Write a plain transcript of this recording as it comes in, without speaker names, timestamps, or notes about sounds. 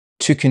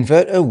To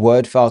convert a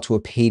Word file to a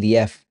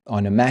PDF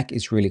on a Mac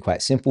is really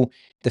quite simple.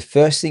 The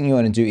first thing you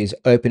want to do is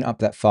open up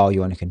that file you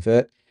want to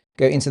convert.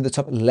 Go into the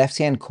top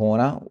left-hand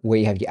corner where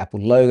you have your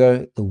Apple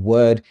logo, the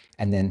Word,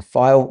 and then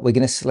File. We're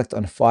going to select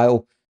on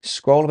File,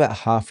 scroll about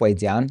halfway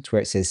down to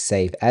where it says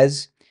Save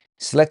As.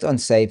 Select on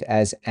Save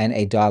As and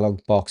a dialog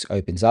box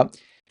opens up.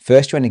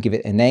 First, you want to give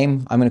it a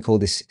name. I'm going to call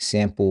this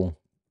Sample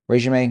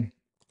Resume.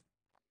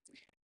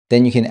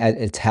 Then you can add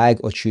a tag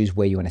or choose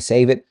where you want to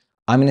save it.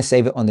 I'm going to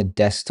save it on the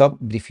desktop,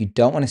 but if you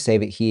don't want to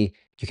save it here,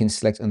 you can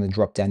select on the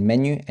drop-down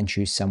menu and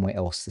choose somewhere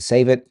else to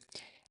save it.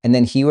 And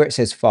then here where it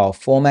says file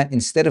format,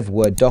 instead of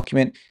Word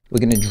document,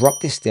 we're going to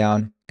drop this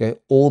down, go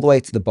all the way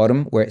to the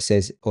bottom where it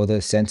says, or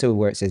the center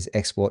where it says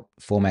export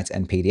formats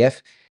and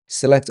PDF.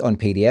 Select on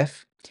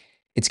PDF.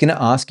 It's going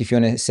to ask if you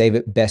want to save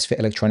it best for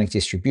electronic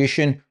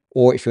distribution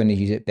or if you want to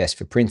use it best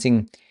for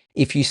printing.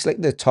 If you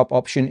select the top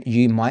option,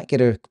 you might get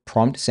a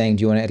prompt saying,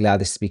 do you want to allow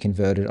this to be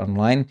converted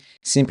online?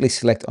 Simply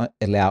select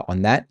allow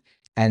on that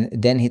and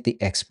then hit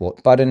the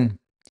export button.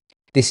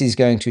 This is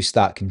going to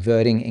start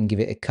converting and give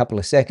it a couple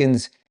of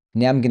seconds.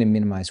 Now I'm going to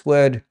minimize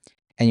Word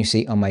and you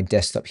see on my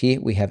desktop here,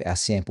 we have our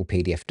sample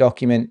PDF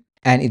document.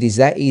 And it is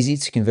that easy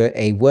to convert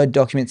a Word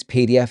document to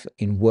PDF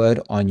in Word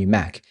on your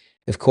Mac.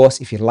 Of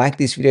course, if you like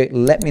this video,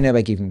 let me know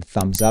by giving it a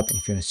thumbs up. And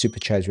if you want to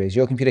supercharge Raise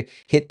Your Computer,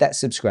 hit that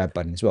subscribe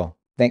button as well.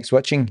 Thanks for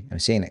watching, and I'll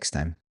see you next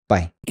time.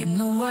 Bye. In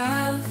the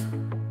wild,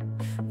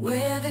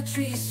 where the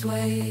trees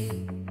sway,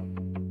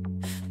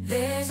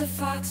 there's a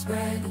fox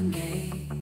riding gay.